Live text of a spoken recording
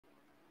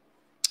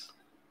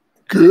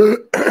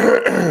Good.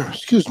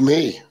 Excuse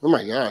me. Oh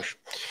my gosh.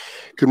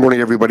 Good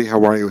morning, everybody.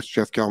 How are you? It's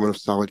Jeff Gelman of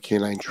Solid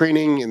Canine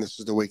Training, and this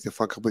is the Wake the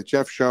Fuck Up with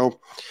Jeff show.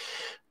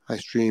 I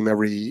stream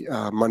every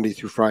Monday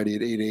through Friday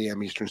at 8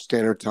 a.m. Eastern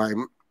Standard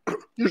Time.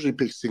 Usually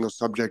pick single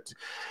subject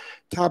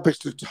topics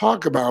to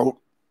talk about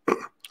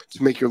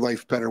to make your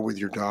life better with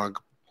your dog.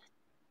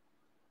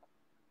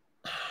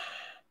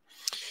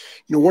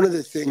 You know, one of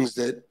the things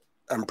that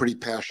I'm pretty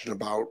passionate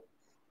about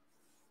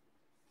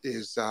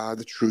is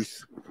the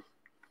truth.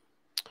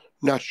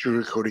 Not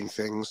sugarcoating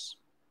things.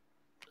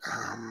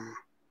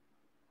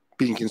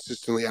 Being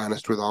consistently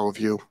honest with all of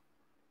you.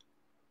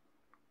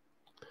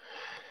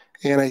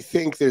 And I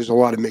think there's a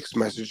lot of mixed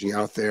messaging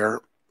out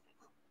there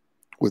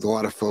with a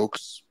lot of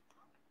folks.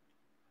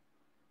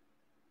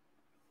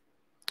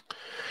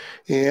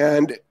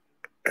 And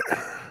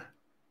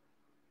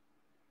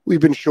we've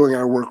been showing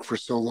our work for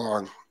so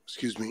long.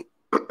 Excuse me.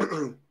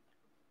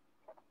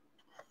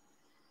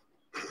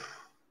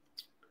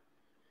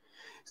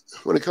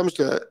 When it comes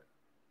to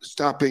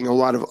stopping a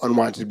lot of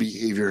unwanted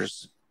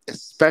behaviors,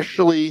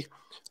 especially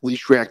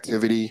leash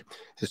reactivity,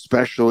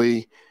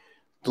 especially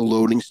the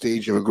loading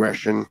stage of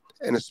aggression,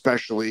 and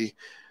especially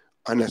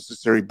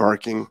unnecessary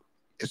barking,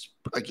 is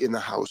like in the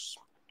house.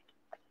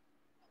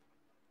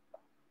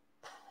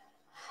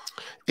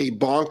 A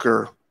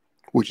bonker,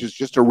 which is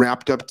just a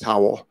wrapped up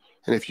towel,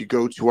 and if you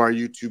go to our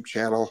YouTube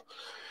channel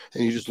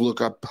and you just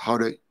look up how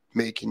to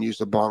make and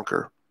use a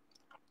bonker,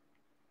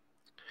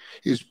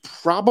 is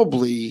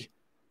probably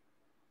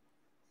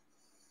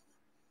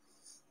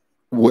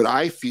what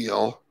I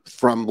feel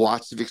from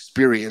lots of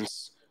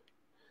experience,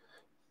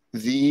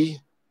 the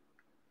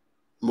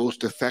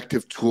most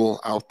effective tool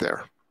out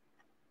there.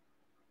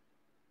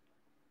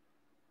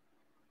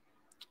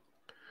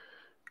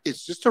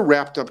 It's just a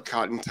wrapped up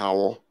cotton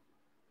towel.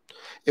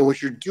 And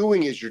what you're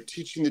doing is you're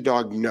teaching the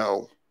dog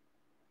no.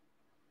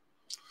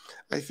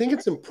 I think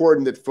it's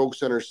important that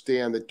folks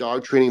understand that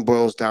dog training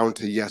boils down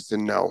to yes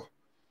and no.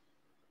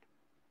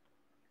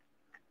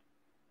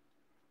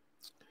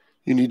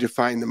 You need to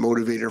find the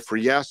motivator for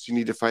yes. You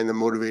need to find the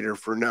motivator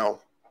for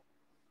no.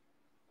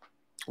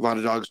 A lot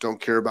of dogs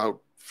don't care about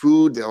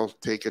food. They'll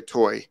take a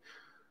toy.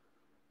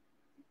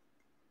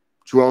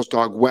 Joel's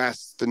dog,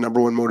 Wes, the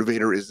number one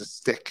motivator is a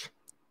stick.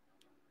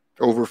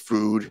 Over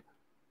food,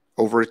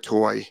 over a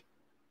toy,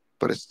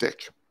 but a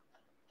stick.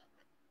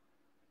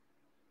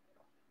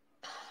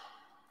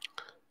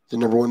 The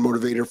number one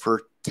motivator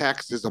for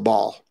Tex is a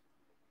ball.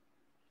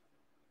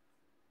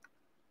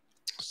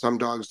 Some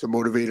dogs, the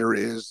motivator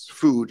is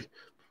food.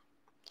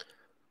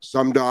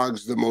 Some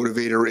dogs, the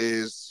motivator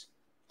is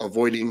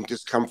avoiding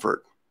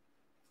discomfort.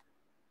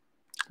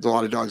 There's a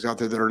lot of dogs out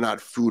there that are not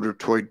food or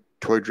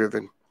toy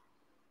driven.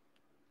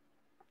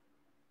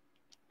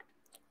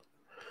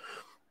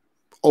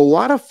 A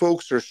lot of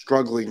folks are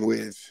struggling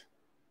with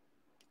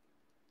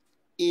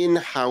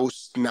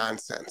in-house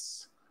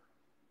nonsense.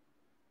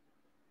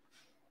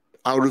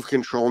 Out of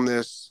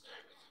controlness,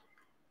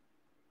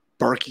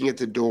 barking at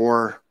the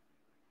door,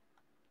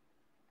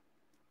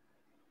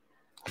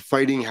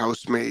 fighting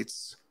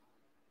housemates,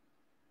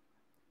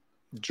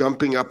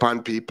 jumping up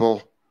on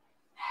people.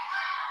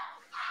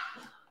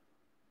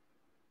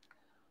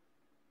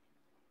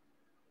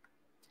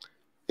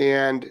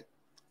 And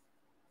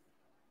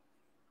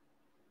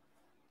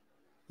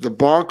the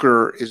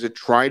bonker is a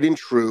tried and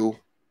true,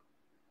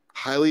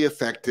 highly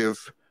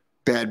effective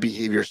bad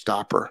behavior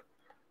stopper.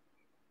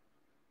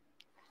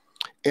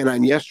 And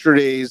on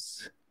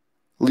yesterday's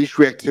Leash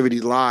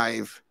Reactivity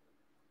Live,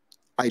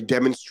 I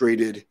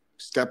demonstrated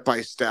step by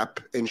step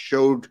and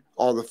showed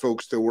all the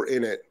folks that were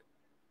in it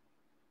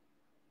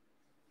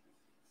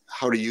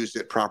how to use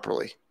it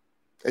properly.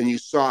 And you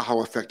saw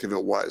how effective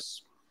it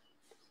was.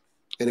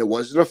 And it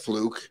wasn't a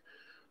fluke.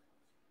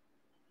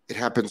 It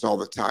happens all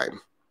the time.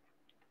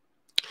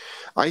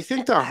 I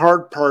think the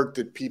hard part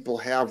that people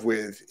have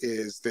with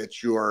is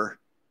that you're,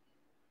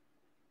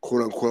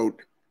 quote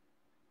unquote,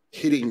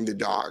 hitting the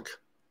dog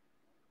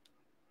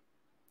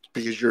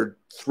because you're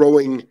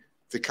throwing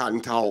the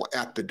cotton towel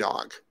at the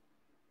dog.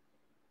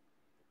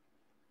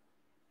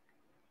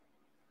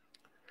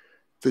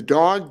 The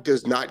dog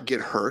does not get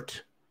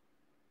hurt.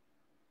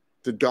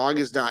 The dog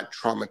is not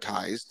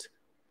traumatized.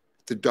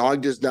 The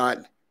dog does not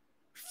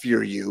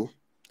fear you.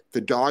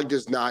 The dog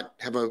does not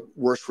have a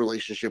worse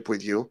relationship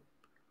with you.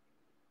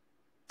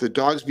 The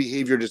dog's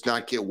behavior does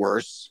not get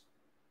worse.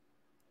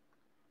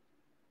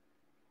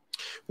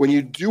 When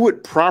you do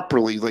it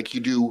properly, like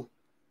you do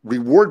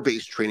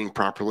reward-based training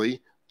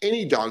properly,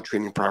 any dog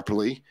training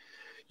properly,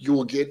 you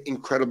will get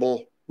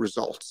incredible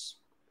results.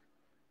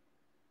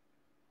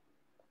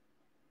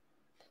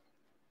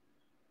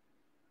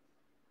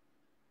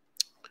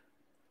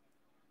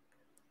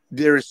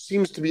 There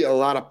seems to be a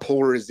lot of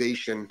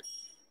polarization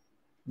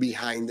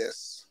behind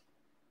this.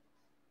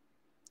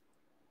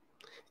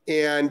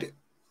 And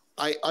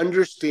I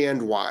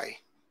understand why.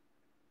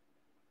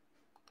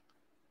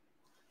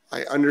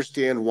 I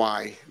understand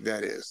why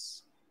that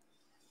is.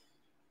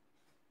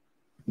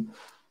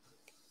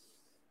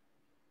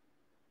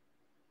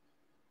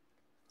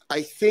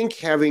 I think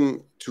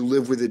having to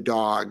live with a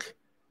dog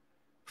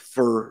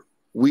for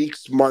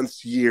weeks,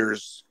 months,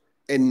 years,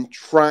 and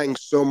trying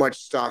so much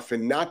stuff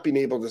and not being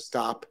able to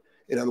stop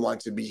an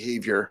unwanted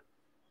behavior,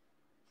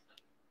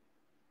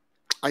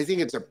 I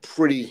think it's a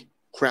pretty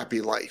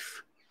crappy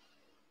life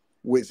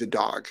with the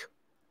dog,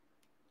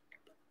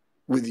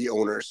 with the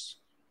owners,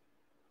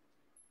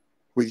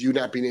 with you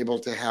not being able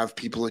to have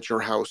people at your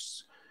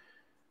house,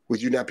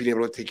 with you not being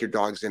able to take your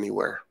dogs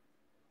anywhere,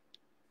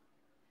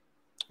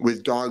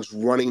 with dogs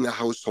running the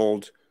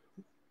household,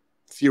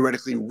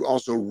 theoretically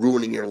also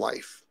ruining your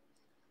life.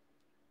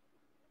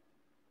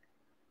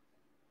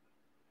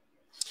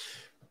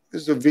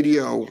 This is a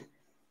video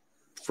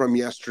from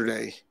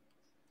yesterday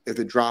at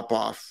the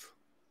drop-off.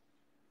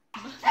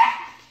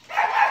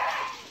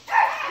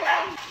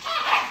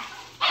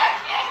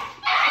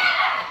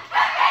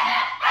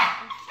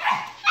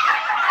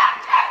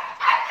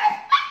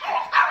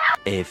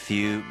 A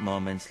few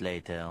moments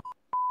later.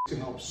 To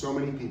help so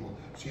many people.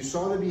 So you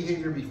saw the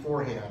behavior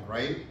beforehand,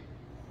 right?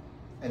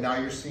 And now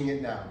you're seeing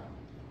it now.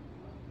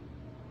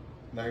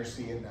 Now you're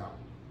seeing it now.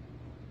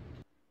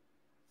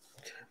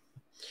 Okay.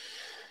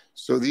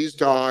 So these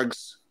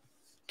dogs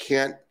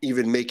can't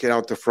even make it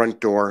out the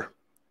front door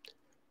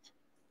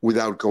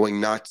without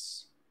going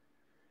nuts.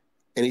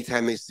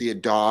 Anytime they see a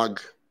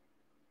dog,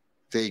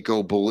 they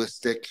go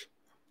ballistic,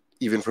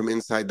 even from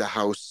inside the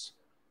house.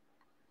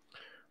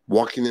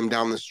 Walking them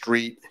down the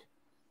street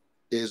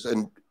is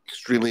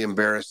extremely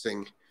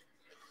embarrassing.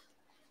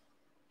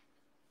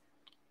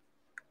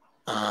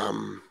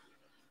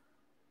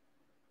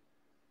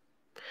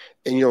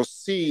 And you'll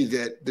see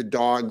that the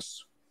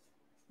dogs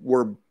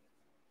were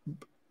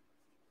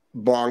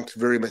bonked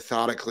very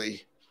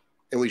methodically.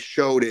 And we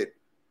showed it.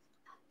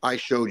 I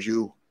showed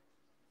you.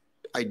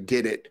 I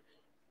did it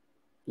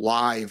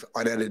live,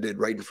 unedited,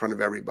 right in front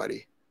of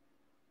everybody.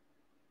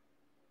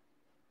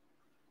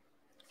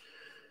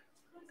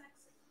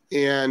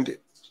 And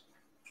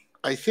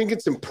I think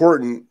it's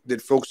important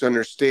that folks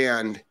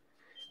understand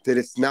that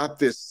it's not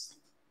this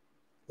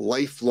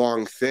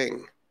lifelong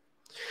thing.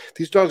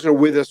 These dogs are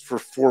with us for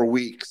 4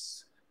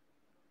 weeks.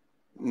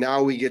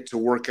 Now we get to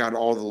work on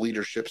all the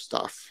leadership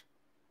stuff.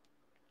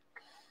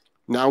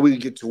 Now we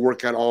get to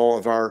work on all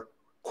of our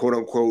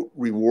quote-unquote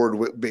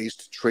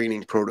reward-based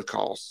training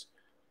protocols.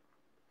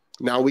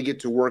 Now we get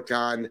to work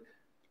on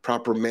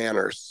proper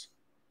manners.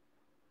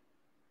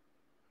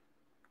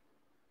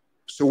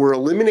 So we're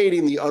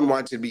eliminating the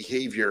unwanted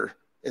behavior,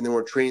 and then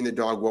we're training the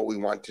dog what we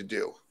want to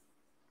do.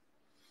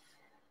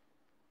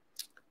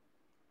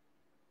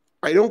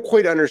 I don't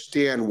quite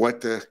understand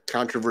what the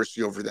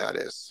controversy over that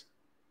is.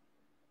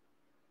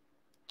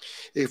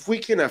 If we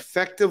can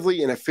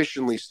effectively and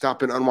efficiently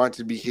stop an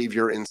unwanted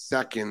behavior in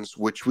seconds,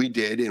 which we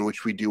did and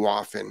which we do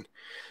often,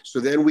 so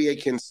then we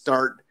can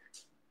start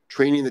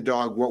training the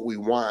dog what we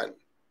want.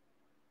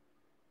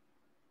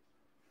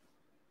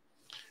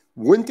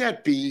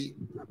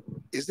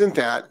 Isn't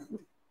that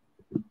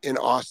an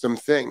awesome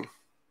thing?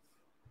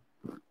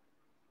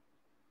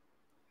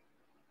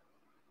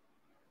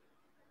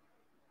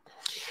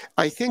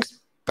 I think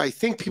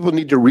people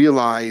need to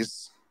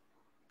realize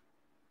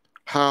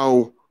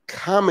how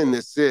common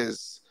this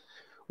is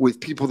with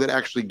people that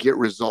actually get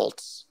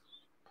results.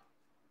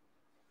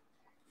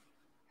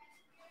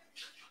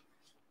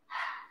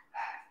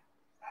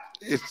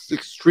 It's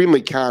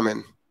extremely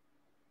common.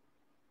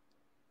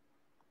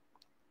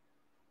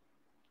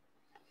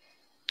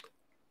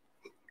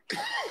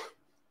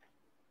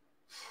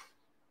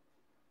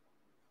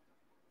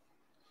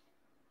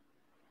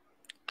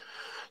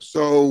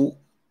 So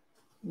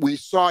we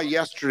saw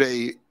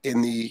yesterday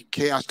in the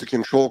Chaos to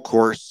Control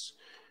course,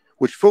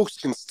 which folks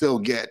can still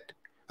get.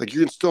 Like, you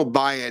can still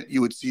buy it.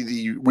 You would see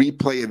the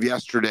replay of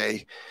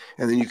yesterday,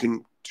 and then you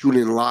can tune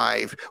in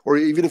live. Or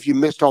even if you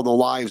missed all the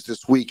lives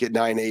this week at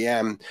 9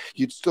 a.m.,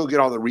 you'd still get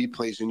all the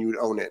replays and you would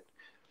own it.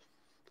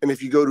 And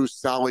if you go to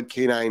Solid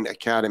Canine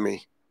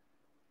Academy,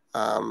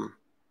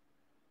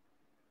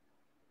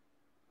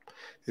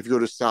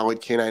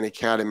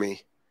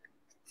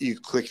 you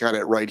click on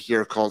it right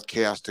here called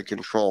Chaos to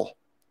Control.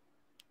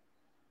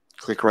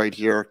 Click right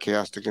here,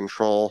 Chaos to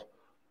Control.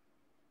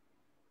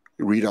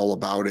 You read all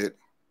about it.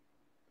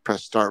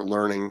 Press Start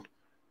Learning.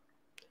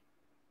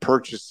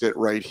 Purchase it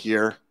right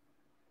here.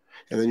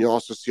 And then you'll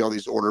also see all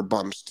these order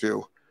bumps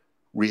too.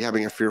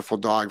 Rehabbing a Fearful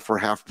Dog for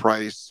half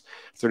price.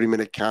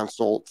 30-minute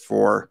consult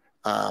for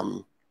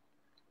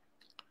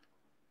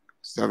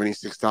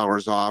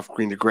 $76 off.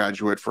 Green to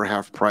Graduate for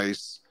half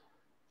price.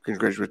 Green to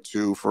Graduate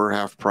 2 for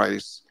half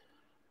price.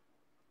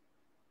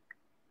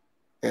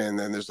 And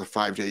then there's a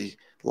 5-day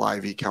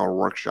live e-counter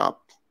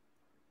workshop,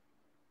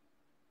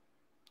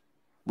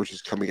 which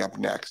is coming up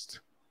next.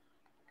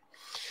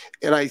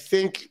 And I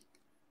think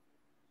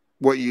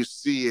what you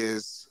see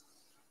is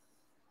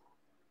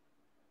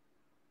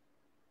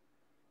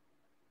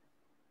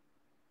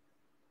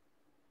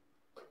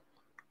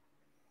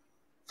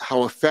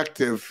how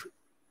effective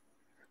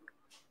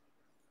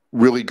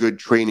really good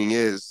training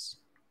is.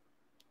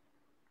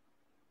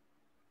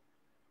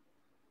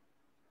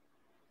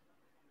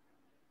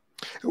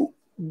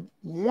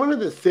 One of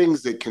the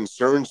things that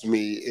concerns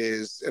me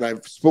is, and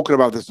I've spoken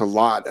about this a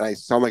lot, and I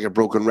sound like a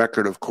broken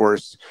record, of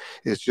course,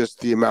 is just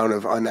the amount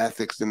of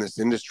unethics in this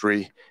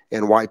industry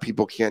and why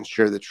people can't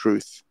share the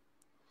truth.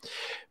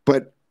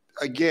 But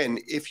again,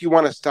 if you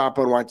want to stop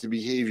unwanted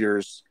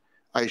behaviors,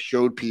 I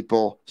showed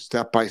people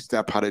step by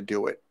step how to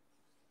do it.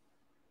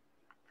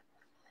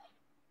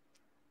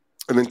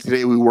 And then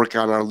today we work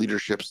on our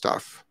leadership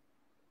stuff.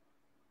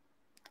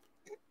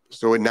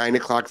 So at 9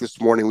 o'clock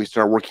this morning, we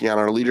start working on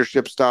our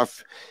leadership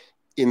stuff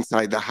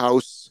inside the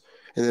house.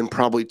 And then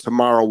probably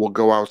tomorrow we'll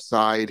go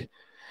outside.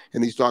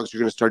 And these dogs are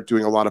going to start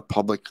doing a lot of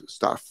public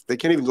stuff. They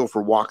can't even go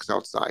for walks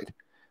outside,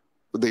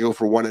 but they go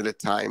for one at a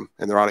time,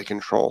 and they're out of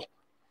control.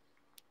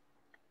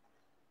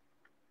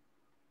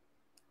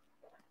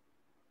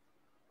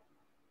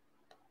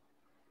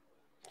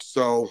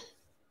 So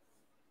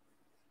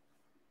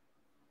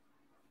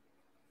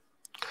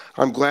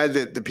I'm glad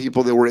that the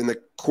people that were in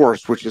the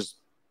course, which is,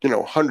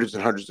 hundreds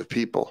and hundreds of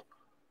people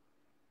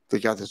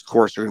that got this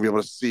course, are going to be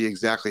able to see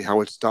exactly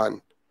how it's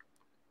done.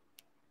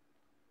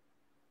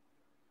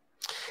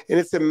 And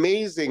it's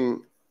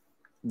amazing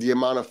the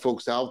amount of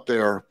folks out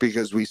there,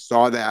 because we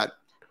saw that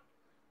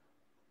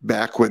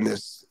back when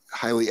this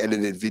highly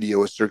edited video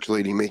was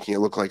circulating, making it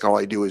look like all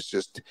I do is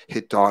just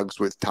hit dogs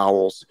with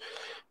towels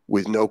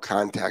with no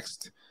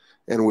context,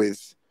 and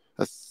with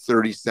a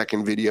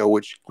 30-second video,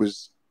 which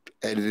was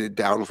edited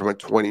down from a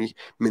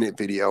 20-minute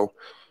video,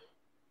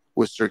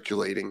 was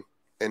circulating,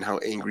 and how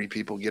angry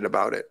people get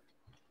about it.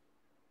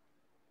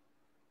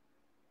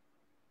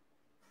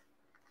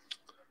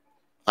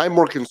 I'm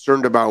more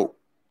concerned about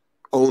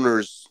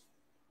owners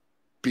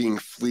being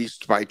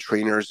fleeced by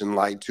trainers and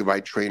lied to by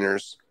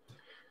trainers.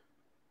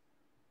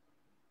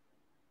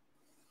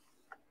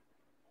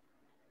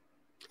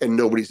 And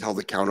nobody's held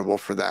accountable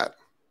for that.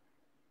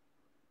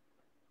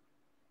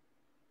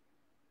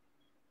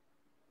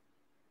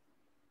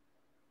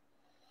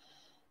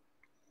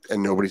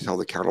 And nobody's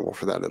held accountable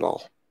for that at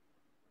all.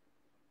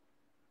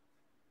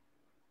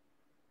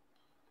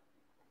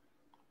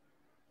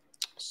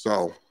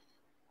 So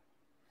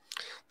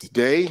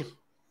today,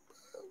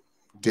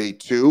 day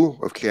 2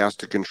 of Chaos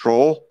to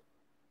Control.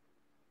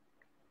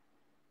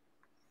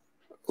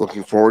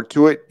 Looking forward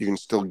to it. You can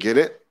still get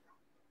it.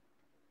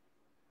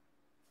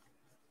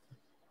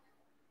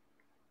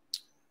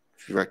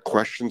 If you've got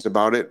questions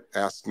about it,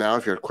 ask now.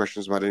 If you have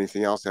questions about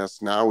anything else,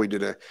 ask now. We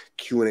did a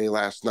Q&A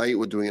last night.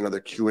 We're doing another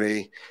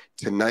Q&A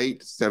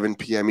tonight, 7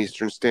 p.m.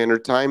 Eastern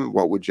Standard Time.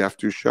 What would Jeff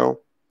do show?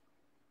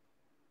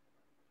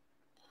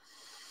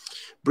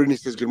 Brittany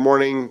says, good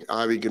morning.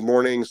 Avi, good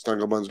morning.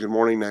 Snugglebuns, good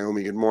morning.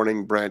 Naomi, good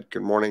morning. Brett,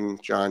 good morning.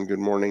 John, good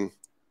morning.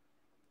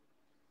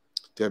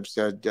 Deb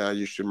said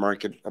you should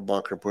market a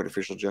bunker and put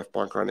official Jeff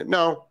bunker on it.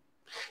 No,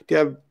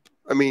 Deb,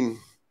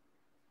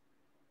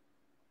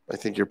 I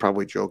think you're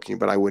probably joking,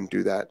 but I wouldn't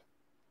do that.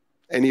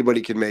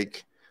 Anybody can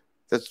make,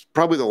 that's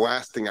probably the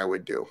last thing I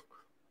would do.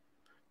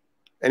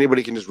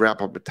 Anybody can just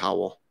wrap up a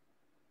towel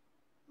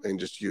and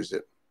just use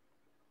it.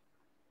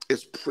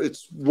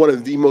 It's one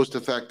of the most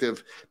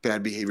effective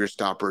bad behavior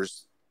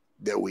stoppers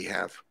that we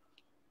have.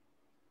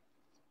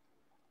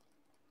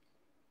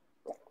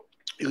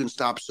 You can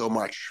stop so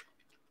much.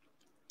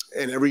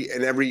 And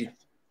everybody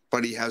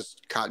has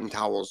cotton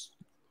towels,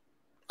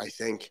 I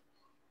think.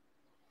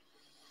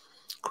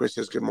 Chris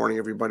says, good morning,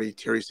 everybody.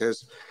 Terry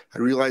says, I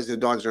realize the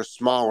dogs are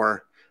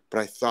smaller,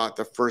 but I thought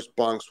the first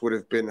bunks would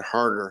have been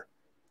harder.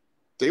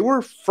 They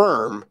were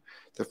firm.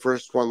 The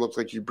first one looked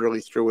like you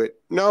barely threw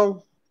it.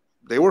 No,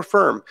 they were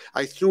firm.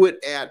 I threw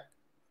it at,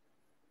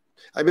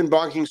 I've been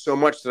bonking so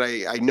much that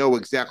I know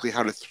exactly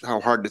how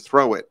hard to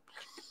throw it.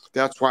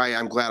 That's why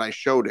I'm glad I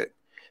showed it.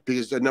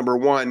 Because number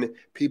one,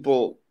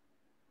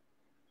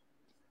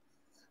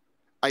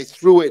 I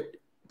threw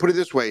it, put it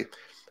this way,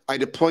 I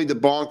deployed the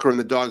bonker and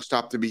the dog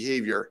stopped the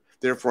behavior.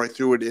 Therefore, I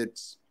threw it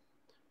its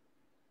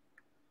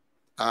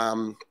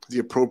the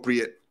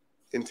appropriate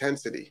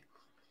intensity.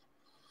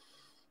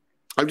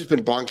 I've just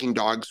been bonking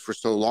dogs for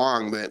so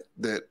long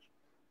that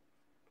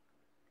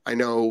I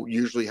know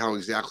usually how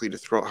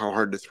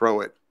hard to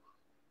throw it.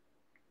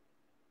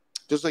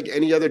 Just like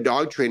any other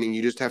dog training,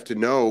 you just have to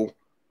know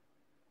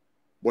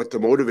what the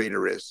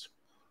motivator is.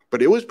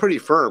 But it was pretty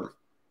firm.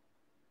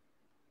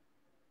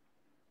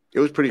 It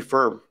was pretty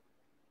firm.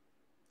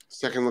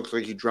 Second looks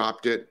like he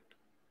dropped it.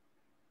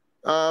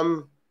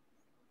 I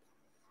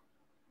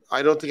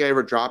don't think I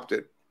ever dropped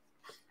it.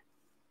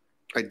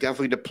 I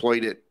definitely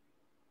deployed it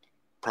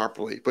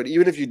properly. But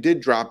even if you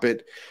did drop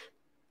it,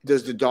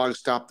 does the dog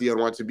stop the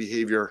unwanted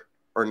behavior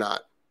or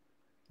not?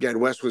 Again,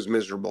 Wes was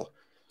miserable.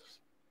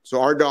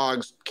 So our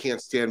dogs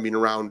can't stand being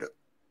around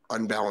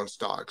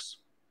unbalanced dogs.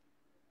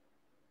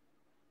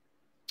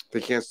 They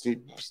can't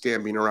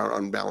stand being around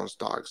unbalanced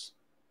dogs.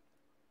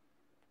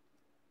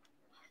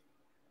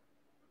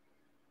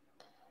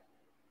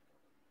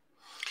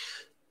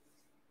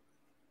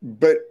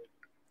 And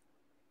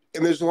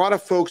there's a lot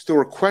of folks that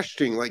were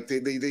questioning, like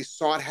they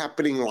saw it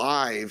happening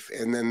live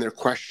and then they're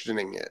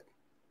questioning it.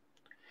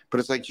 But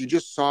it's like you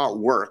just saw it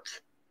work.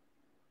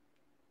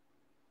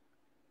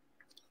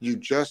 You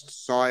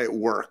just saw it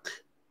work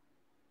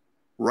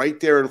right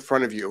there in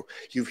front of you.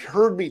 You've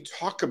heard me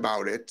talk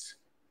about it,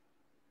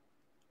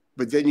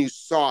 but then you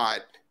saw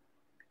it,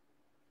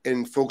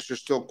 and folks are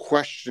still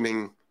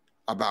questioning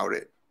about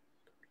it.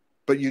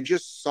 But you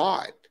just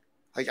saw it.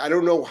 Like, I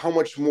don't know how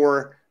much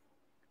more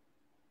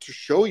to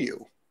show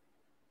you.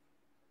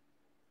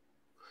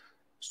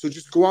 So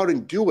just go out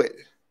and do it.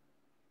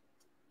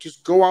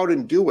 Just go out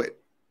and do it.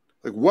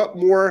 Like, what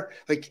more?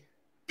 Like,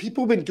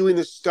 people have been doing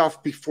this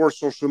stuff before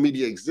social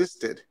media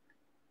existed.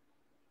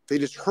 They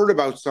just heard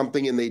about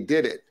something and they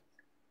did it.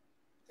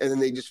 And then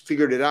they just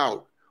figured it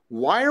out.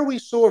 Why are we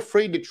so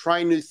afraid to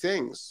try new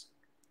things?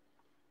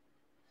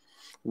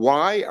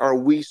 Why are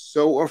we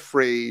so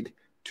afraid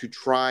to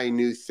try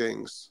new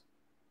things?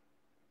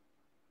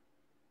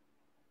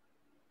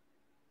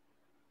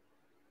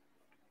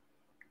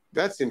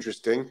 That's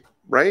interesting,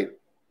 right?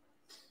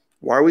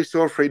 Why are we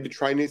so afraid to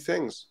try new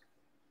things?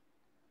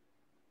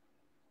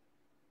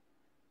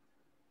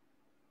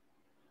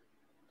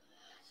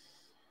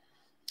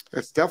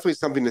 That's definitely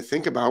something to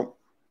think about.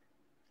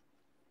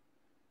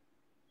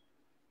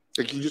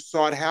 Like, you just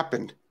saw it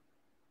happen,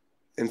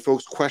 and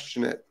folks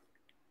question it.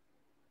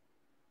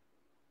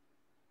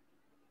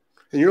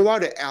 And you're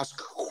allowed to ask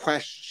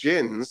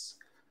questions,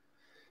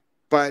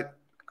 but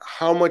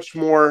how much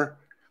more?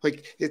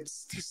 Like, it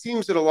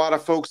seems that a lot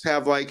of folks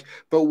have like,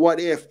 but what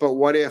if, but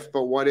what if,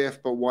 but what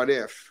if, but what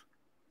if?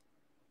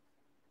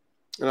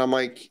 And I'm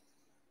like,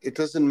 it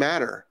doesn't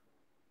matter.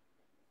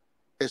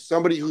 As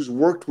somebody who's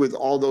worked with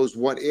all those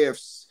what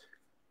ifs,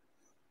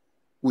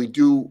 we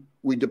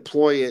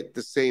deploy it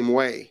the same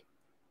way.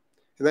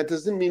 And that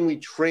doesn't mean we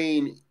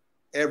train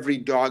every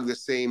dog the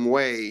same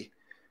way,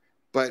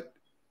 but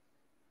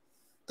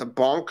the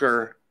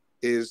bonker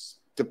is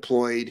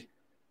deployed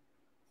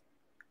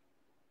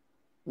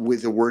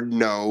with the word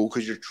no,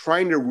 because you're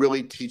trying to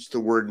really teach the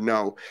word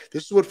no.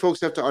 This is what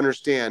folks have to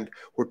understand.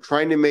 We're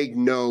trying to make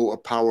no a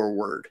power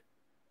word.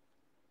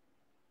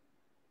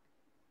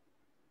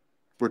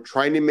 We're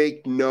trying to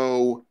make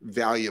no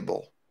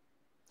valuable.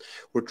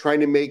 We're trying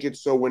to make it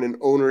so when an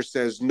owner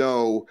says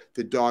no,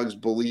 the dogs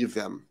believe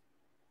them.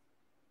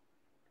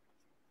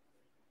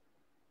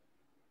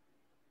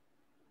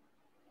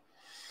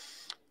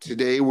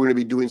 Today, we're going to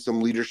be doing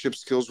some leadership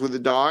skills with the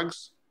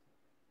dogs.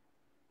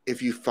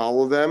 If you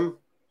follow them,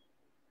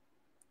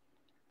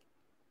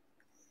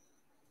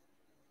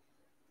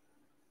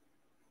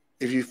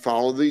 if you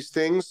follow these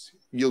things,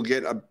 you'll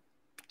get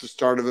the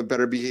start of a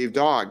better behaved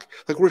dog.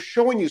 Like, we're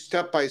showing you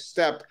step by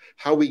step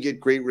how we get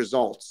great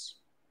results.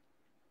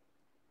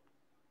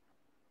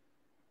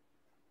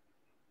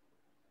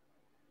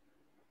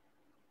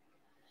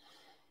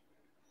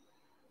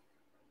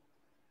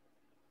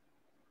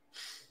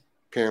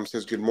 Pam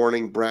says, good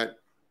morning, Brett.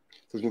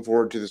 Looking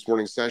forward to this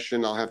morning's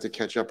session. I'll have to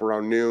catch up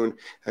around noon.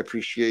 I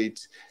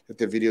appreciate that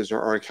the videos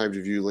are archived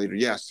to view later.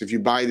 Yes, if you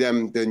buy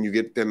them, then you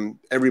get them.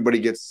 Everybody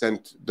gets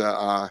sent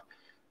the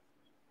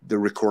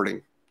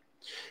recording.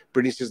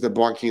 Brittany says, the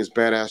bonking is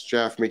badass,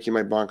 Jeff. Making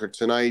my bonker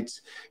tonight.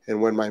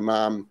 And when my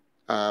mom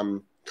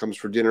comes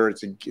for dinner,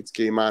 it's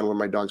game on when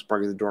my dog's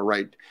barking at the door.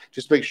 Right.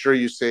 Just make sure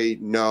you say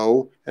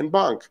no and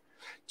bonk.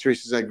 Terry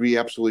says, I agree.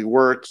 Absolutely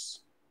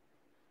works.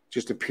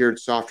 Just appeared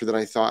softer than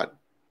I thought.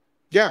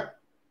 Yeah.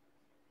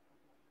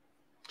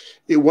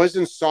 It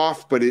wasn't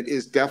soft, but it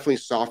is definitely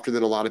softer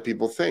than a lot of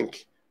people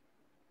think.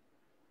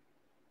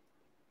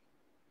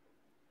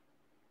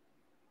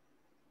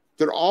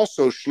 They're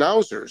also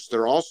schnauzers.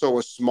 They're also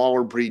a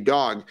smaller breed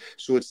dog,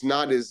 so it's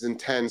not as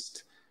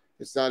intense.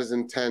 It's not as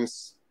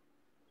intense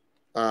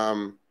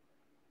as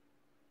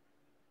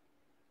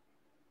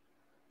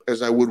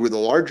I would with a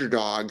larger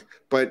dog.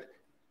 But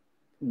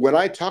when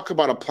I talk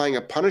about applying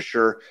a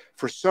punisher,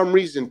 for some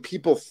reason,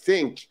 people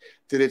think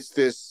that it's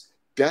this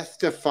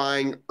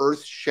death-defying,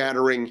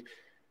 earth-shattering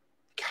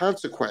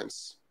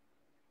consequence.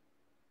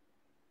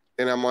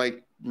 And I'm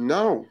like,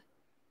 no,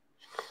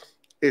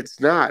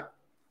 it's not.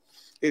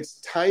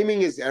 It's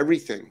timing is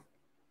everything.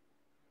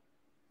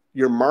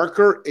 Your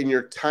marker and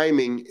your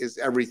timing is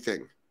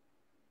everything.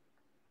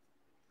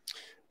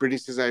 Brittany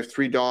says, I have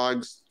 3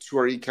 dogs. 2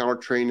 are e-counter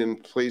trained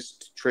and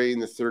placed to train.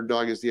 The 3rd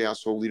dog is the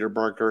asshole leader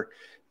barker.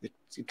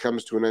 It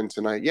comes to an end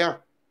tonight. Yeah,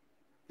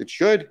 it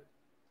should.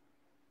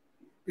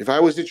 If I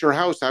was at your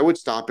house, I would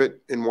stop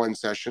it in one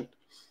session.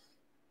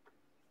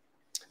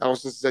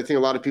 Allison says, I think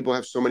a lot of people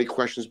have so many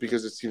questions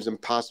because it seems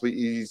impossibly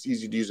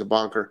easy to use a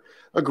bonker.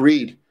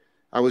 Agreed.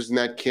 I was in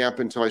that camp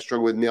until I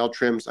struggled with nail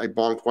trims. I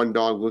bonked one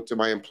dog, looked at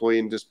my employee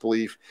in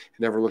disbelief, and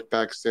never looked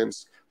back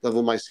since.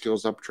 Leveled my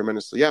skills up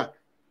tremendously. Yeah.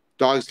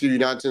 Dogs give you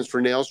nonsense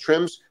for nails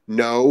trims?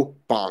 No,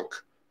 bonk.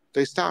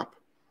 They stop.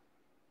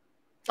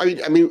 I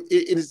mean,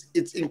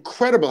 it's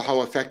incredible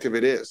how effective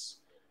it is.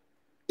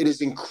 It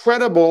is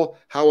incredible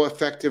how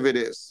effective it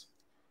is.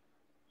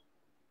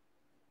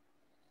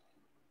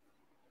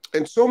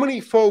 And so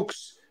many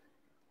folks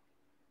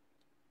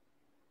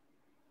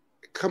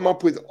come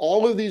up with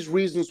all of these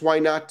reasons why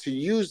not to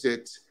use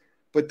it,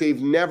 but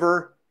they've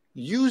never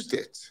used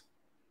it.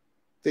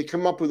 They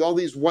come up with all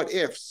these what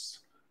ifs.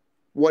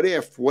 what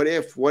if?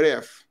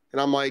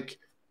 And I'm like,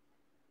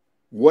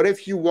 what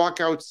if you walk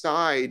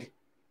outside,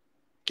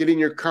 get in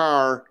your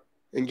car,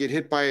 and get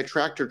hit by a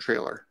tractor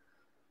trailer?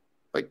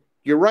 Like,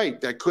 you're right,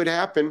 that could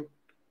happen.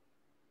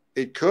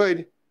 It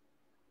could.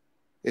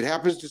 It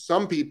happens to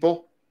some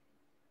people.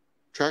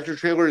 Tractor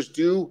trailers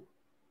do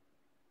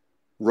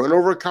run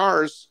over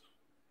cars.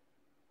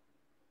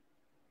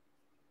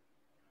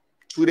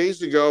 2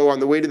 days ago, on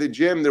the way to the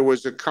gym, there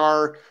was a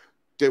car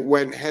that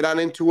went head on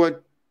into a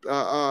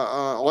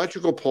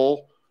electrical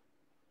pole.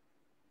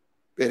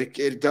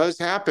 It does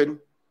happen,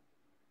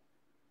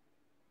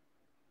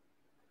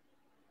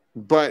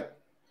 but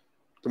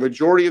the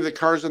majority of the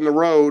cars on the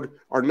road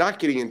are not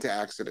getting into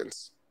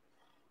accidents.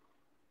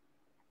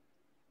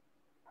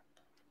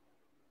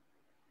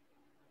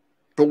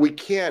 But we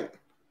can't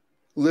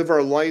live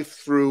our life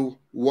through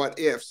what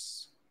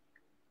ifs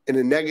in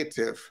a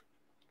negative.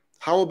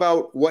 How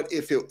about what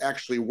if it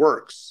actually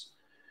works,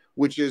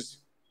 which is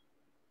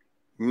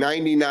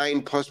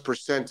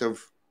 99+%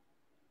 of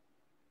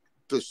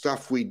the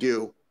stuff we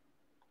do,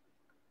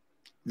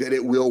 that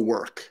it will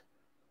work,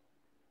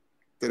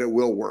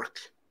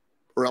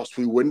 or else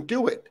we wouldn't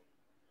do it.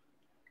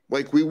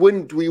 Like we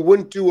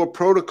wouldn't do a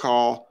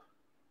protocol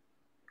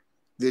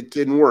that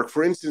didn't work.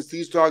 For instance,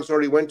 these dogs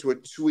already went to a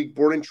 2-week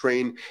board and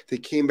train. They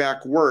came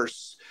back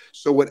worse.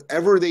 So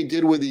whatever they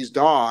did with these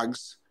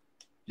dogs,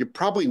 you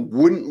probably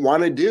wouldn't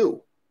want to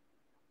do.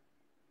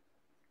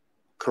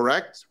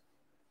 Correct?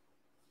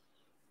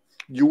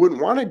 You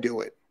wouldn't want to do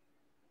it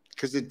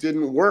because it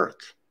didn't work.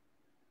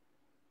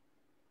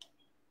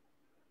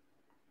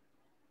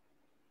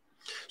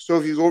 So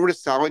if you go over to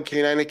Solid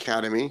Canine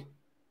Academy,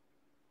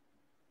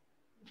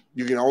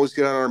 you can always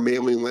get on our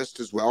mailing list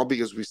as well,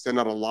 because we send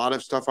out a lot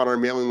of stuff on our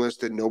mailing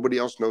list that nobody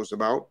else knows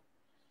about.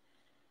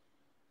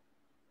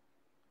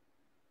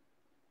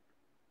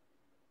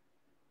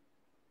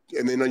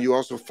 And then you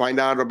also find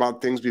out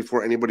about things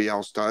before anybody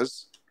else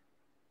does.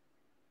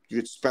 You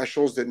get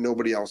specials that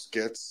nobody else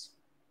gets.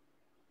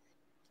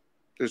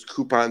 There's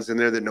coupons in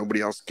there that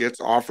nobody else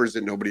gets, offers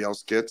that nobody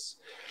else gets.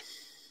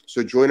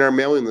 So join our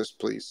mailing list,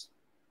 please.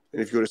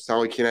 And if you go to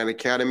Solid Canine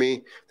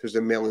Academy, there's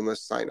a mailing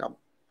list sign up.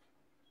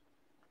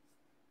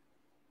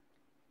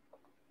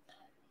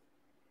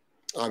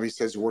 Avi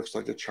says it works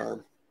like a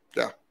charm.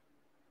 Yeah.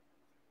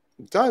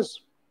 It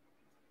does.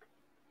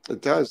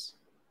 It does.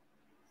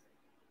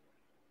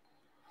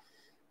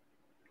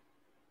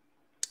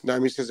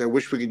 Naomi says, I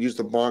wish we could use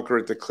the bonker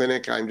at the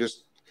clinic.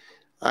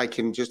 I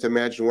can just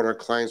imagine what our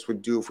clients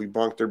would do if we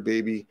bonked their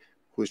baby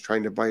who is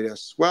trying to bite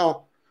us.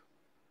 Well,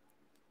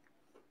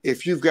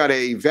 if you've got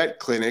a vet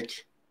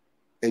clinic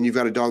and you've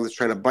got a dog that's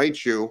trying to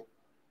bite you,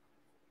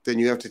 then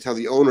you have to tell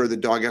the owner the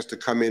dog has to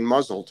come in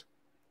muzzled.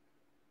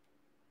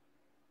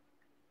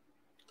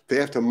 They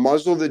have to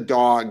muzzle the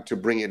dog to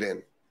bring it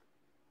in.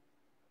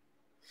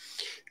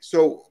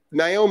 So,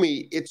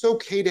 Naomi, it's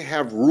okay to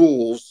have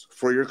rules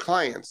for your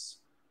clients.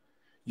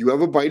 You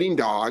have a biting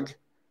dog.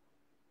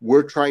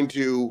 We're trying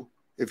to,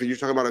 if you're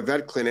talking about a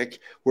vet clinic,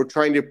 we're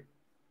trying to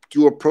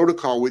do a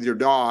protocol with your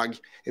dog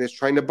and it's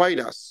trying to bite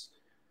us.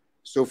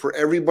 So for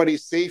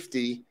everybody's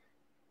safety,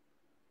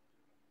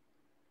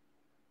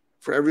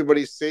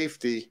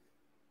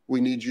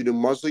 we need you to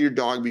muzzle your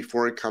dog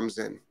before it comes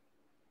in.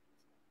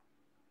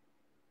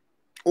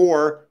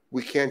 Or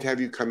we can't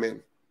have you come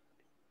in.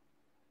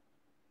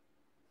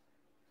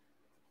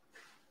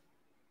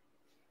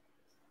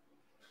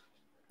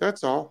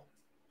 That's all.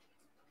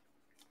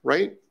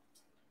 Right?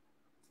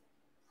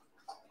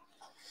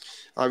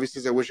 Avi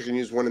says, I wish I could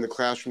use one in the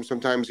classroom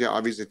sometimes. Yeah,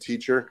 Avi's a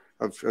teacher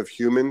of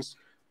humans.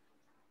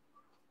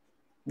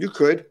 You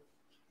could.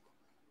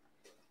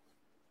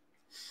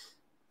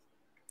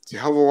 It's a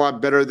hell of a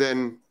lot better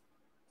than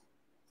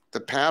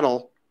the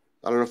paddle.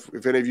 I don't know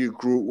if any of you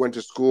went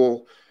to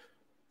school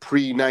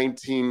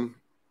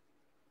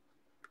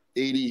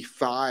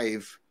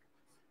pre-1985.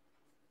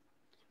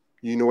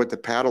 You know what the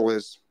paddle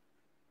is.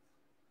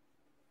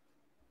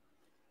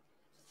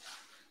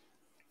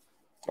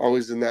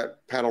 Always in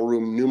that paddle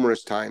room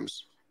numerous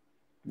times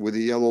with a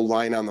yellow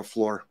line on the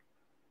floor.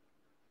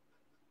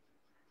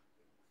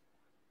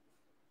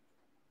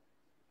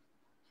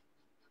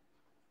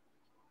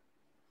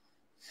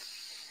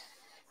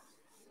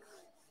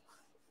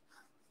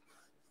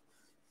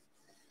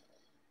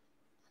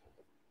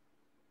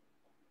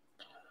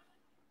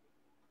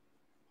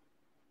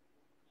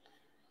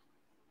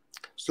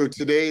 So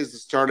today is the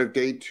start of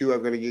day 2. I'm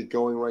going to get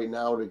going right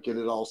now to get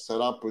it all set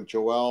up with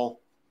Joelle.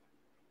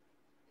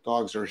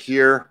 Dogs are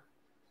here.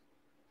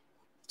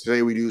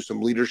 Today we do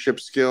some leadership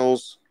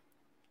skills.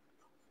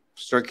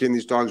 Start getting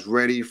these dogs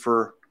ready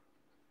for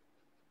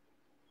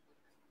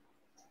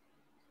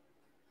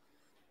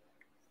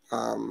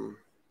the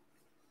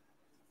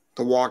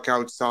walk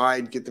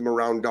outside, get them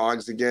around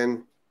dogs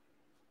again.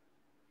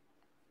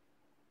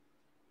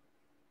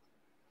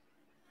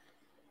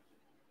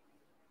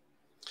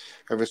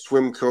 I have a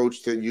swim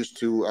coach that used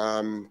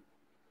to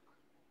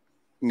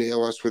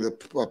nail us with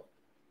a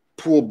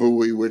pool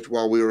buoy, which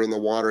while we were in the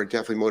water, it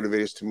definitely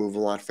motivated us to move a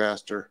lot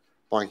faster.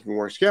 Bonking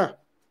works. Yeah.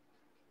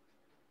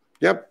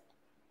 Yep.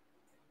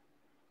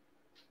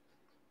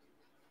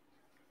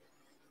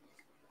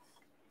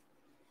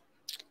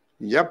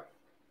 Yep.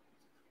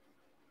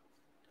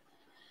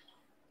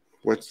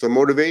 What's the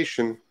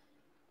motivation?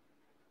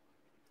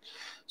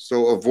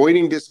 So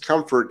avoiding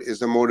discomfort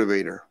is a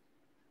motivator.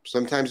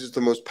 Sometimes it's the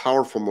most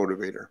powerful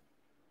motivator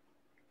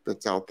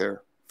that's out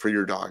there for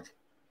your dog.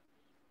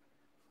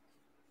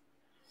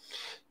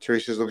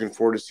 Terry says, looking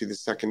forward to see the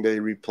second day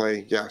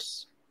replay.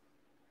 Yes.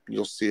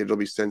 You'll see it. It'll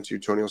be sent to you.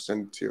 Tony will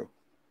send it to you.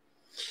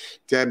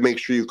 Deb, make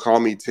sure you call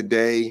me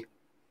today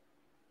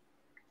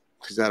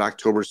because that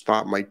October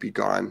spot might be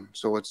gone.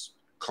 So let's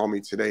call me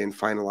today and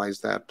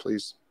finalize that,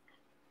 please.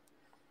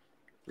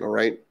 All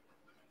right.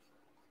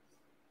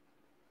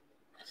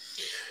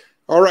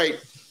 All right,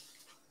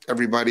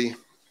 everybody.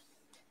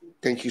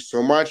 Thank you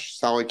so much.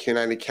 Solid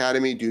Canine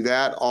Academy. Do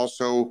that.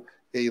 Also,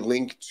 a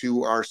link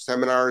to our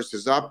seminars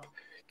is up.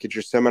 Get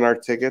your seminar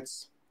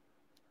tickets.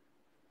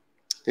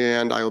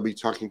 And I will be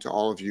talking to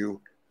all of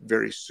you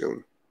very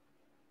soon.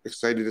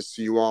 Excited to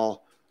see you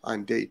all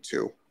on day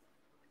 2.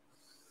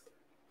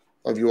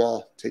 Love you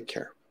all. Take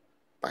care.